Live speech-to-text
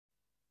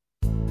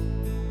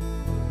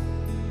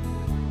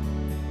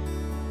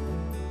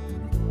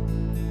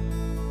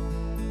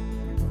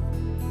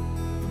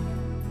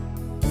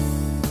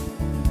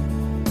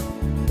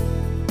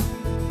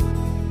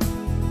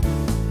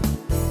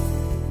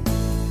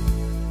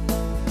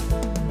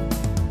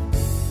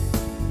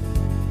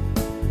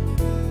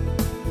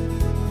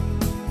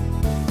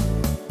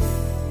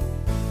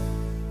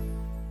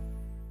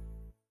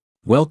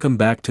Welcome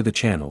back to the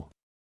channel.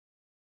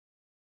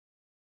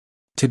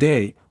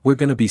 Today, we're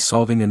going to be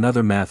solving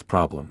another math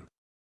problem.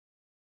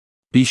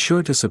 Be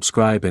sure to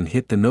subscribe and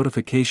hit the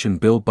notification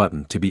bell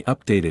button to be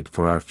updated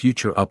for our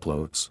future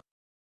uploads.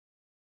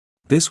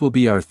 This will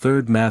be our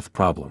third math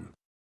problem.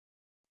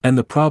 And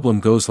the problem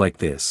goes like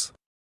this.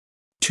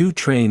 Two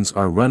trains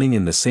are running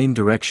in the same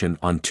direction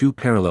on two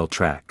parallel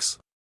tracks.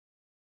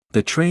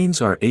 The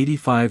trains are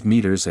 85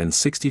 meters and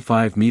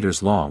 65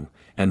 meters long,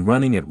 and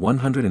running at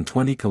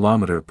 120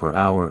 km per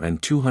hour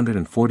and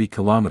 240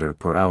 km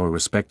per hour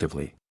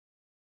respectively.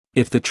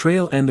 If the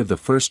tail end of the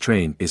first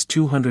train is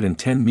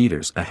 210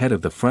 meters ahead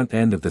of the front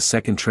end of the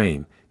second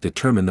train,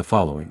 determine the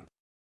following.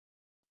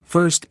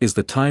 First is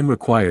the time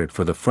required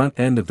for the front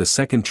end of the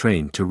second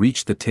train to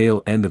reach the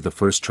tail end of the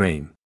first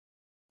train.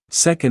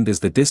 Second is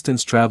the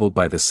distance traveled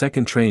by the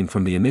second train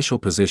from the initial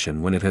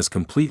position when it has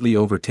completely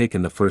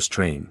overtaken the first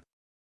train.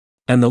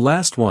 And the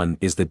last one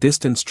is the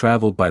distance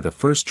traveled by the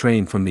first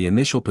train from the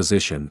initial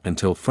position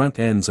until front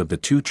ends of the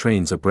two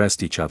trains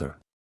abreast each other.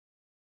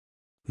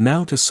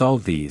 Now to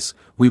solve these,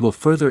 we will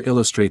further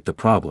illustrate the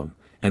problem,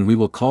 and we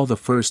will call the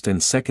first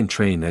and second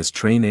train as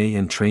train A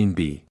and train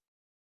B.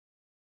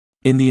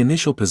 In the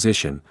initial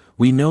position,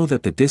 we know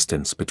that the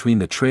distance between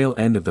the tail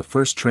end of the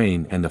first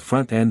train and the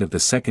front end of the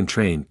second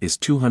train is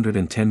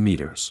 210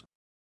 meters.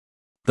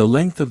 The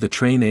length of the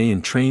train A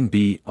and train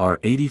B are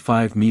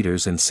 85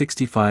 meters and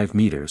 65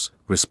 meters,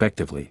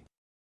 respectively.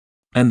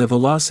 And the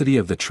velocity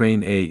of the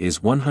train A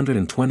is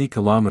 120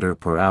 km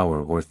per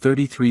hour or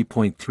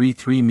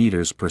 33.33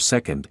 meters per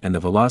second, and the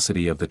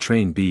velocity of the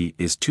train B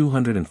is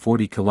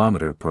 240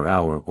 km per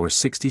hour or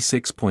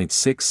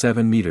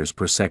 66.67 meters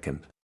per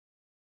second.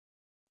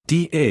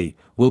 dA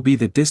will be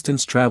the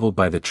distance traveled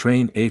by the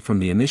train A from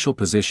the initial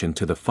position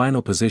to the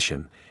final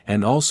position,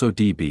 and also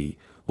dB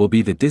will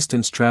be the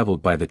distance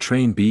traveled by the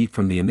train B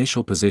from the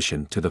initial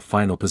position to the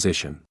final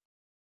position.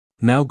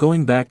 Now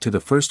going back to the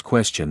first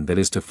question, that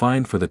is to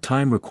find for the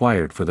time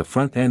required for the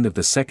front end of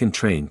the second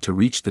train to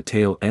reach the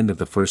tail end of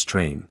the first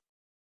train.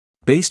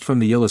 Based from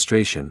the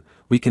illustration,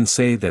 we can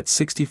say that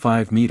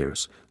 65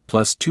 meters,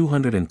 plus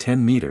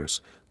 210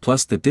 meters,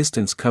 plus the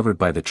distance covered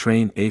by the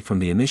train A from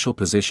the initial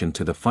position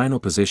to the final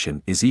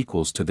position is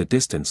equals to the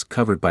distance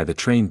covered by the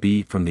train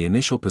B from the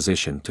initial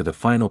position to the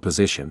final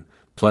position,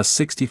 plus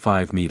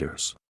 65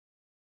 meters.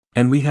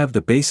 And we have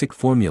the basic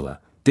formula,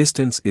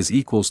 distance is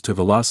equals to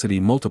velocity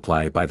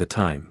multiplied by the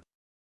time.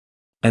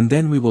 And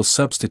then we will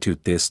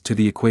substitute this to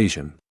the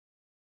equation.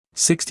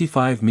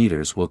 65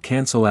 meters will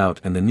cancel out,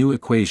 and the new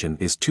equation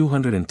is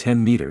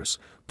 210 meters,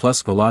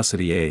 plus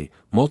velocity A,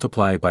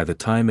 multiplied by the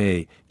time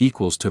A,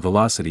 equals to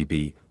velocity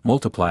B,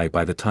 multiplied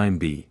by the time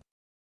B.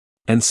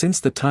 And since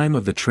the time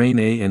of the train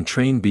A and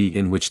train B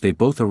in which they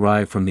both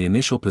arrive from the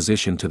initial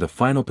position to the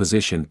final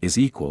position is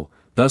equal,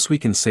 thus we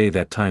can say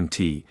that time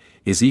t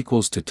is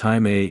equals to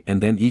time A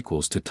and then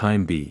equals to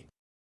time B.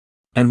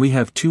 And we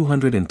have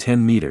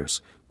 210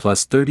 meters,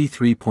 plus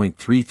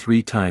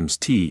 33.33 times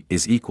t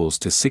is equals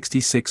to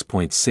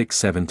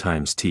 66.67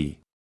 times t.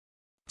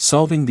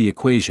 Solving the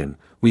equation,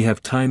 we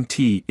have time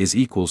t is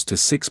equals to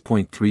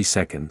 6.3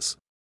 seconds.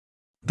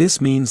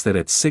 This means that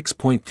at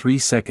 6.3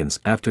 seconds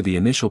after the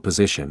initial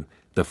position,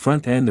 the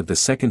front end of the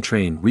second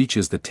train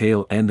reaches the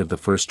tail end of the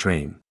first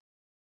train.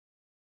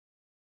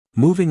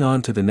 Moving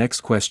on to the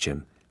next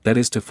question, that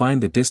is to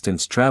find the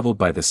distance traveled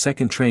by the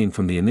second train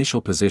from the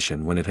initial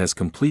position when it has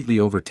completely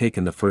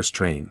overtaken the first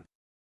train.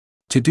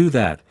 To do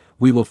that,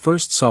 we will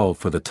first solve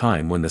for the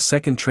time when the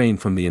second train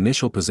from the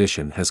initial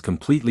position has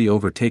completely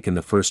overtaken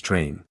the first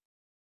train.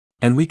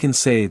 And we can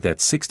say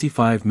that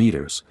 65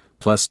 meters,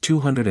 plus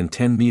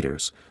 210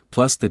 meters,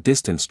 plus the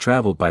distance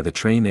traveled by the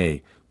train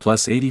A,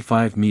 plus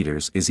 85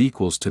 meters is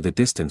equals to the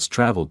distance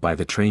traveled by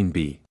the train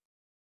B.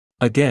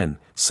 Again,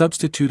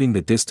 substituting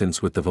the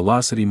distance with the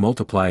velocity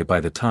multiplied by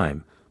the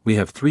time, we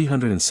have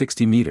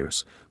 360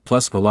 meters,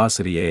 plus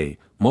velocity A,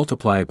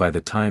 multiplied by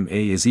the time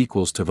A is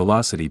equals to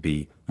velocity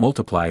B,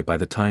 multiplied by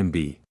the time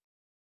B.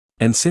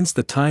 And since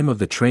the time of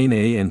the train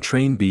A and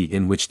train B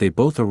in which they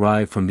both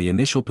arrive from the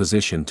initial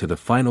position to the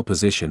final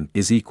position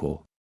is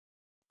equal,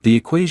 the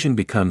equation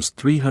becomes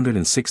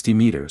 360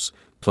 meters,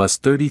 plus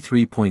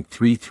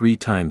 33.33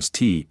 times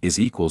t is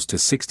equals to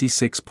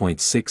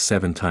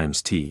 66.67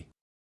 times t.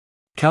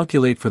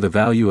 Calculate for the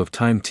value of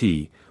time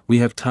t, we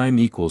have time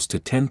equals to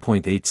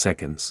 10.8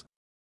 seconds.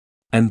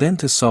 And then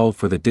to solve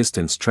for the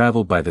distance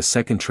traveled by the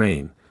second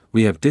train,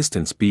 we have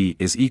distance b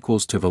is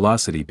equals to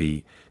velocity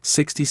b,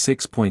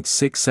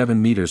 66.67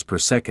 meters per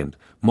second,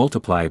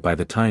 multiplied by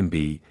the time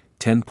b,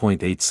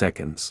 10.8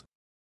 seconds.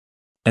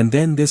 And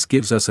then this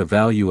gives us a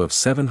value of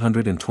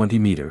 720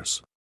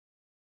 meters.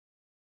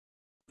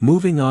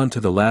 Moving on to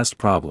the last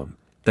problem,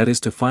 that is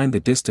to find the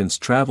distance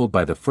traveled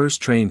by the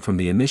first train from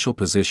the initial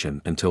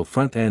position until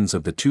front ends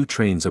of the two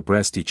trains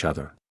abreast each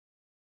other.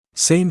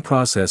 Same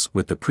process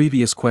with the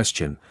previous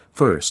question.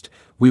 First,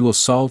 we will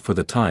solve for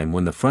the time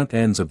when the front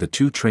ends of the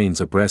two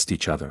trains abreast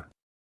each other.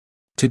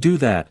 To do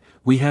that,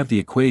 we have the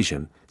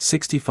equation,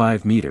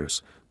 65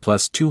 meters,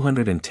 plus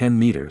 210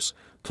 meters,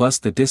 plus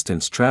the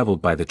distance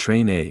traveled by the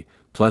train A,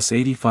 plus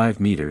 85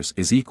 meters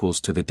is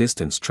equals to the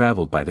distance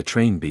traveled by the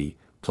train B,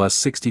 plus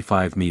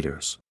 65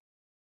 meters.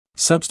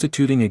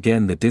 Substituting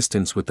again the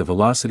distance with the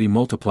velocity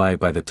multiplied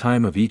by the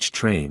time of each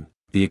train,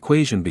 the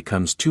equation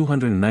becomes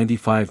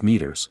 295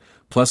 meters,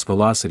 plus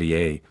velocity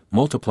A,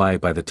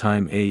 multiplied by the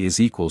time A is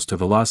equals to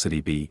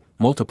velocity B,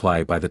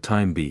 multiplied by the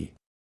time B.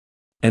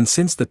 And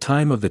since the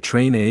time of the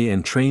train A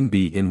and train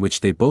B in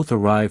which they both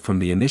arrive from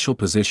the initial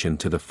position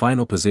to the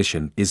final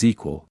position is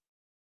equal,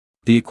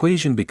 the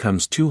equation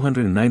becomes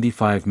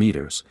 295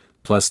 meters,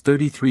 plus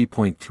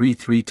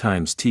 33.33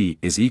 times t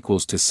is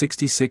equals to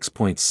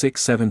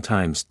 66.67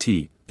 times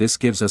t. This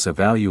gives us a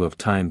value of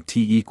time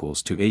t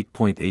equals to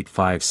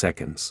 8.85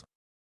 seconds.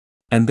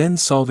 And then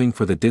solving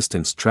for the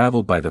distance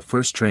traveled by the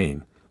first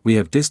train, we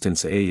have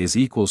distance A is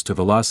equals to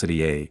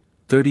velocity A,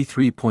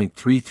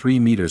 33.33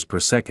 meters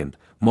per second,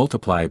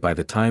 multiplied by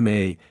the time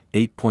A,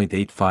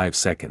 8.85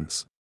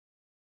 seconds.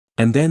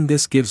 And then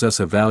this gives us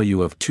a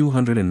value of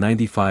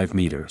 295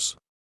 meters.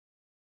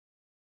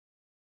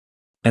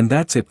 And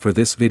that's it for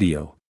this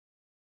video.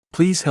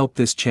 Please help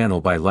this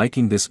channel by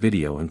liking this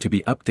video, and to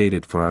be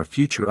updated for our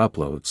future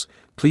uploads,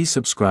 please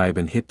subscribe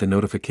and hit the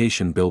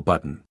notification bell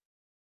button.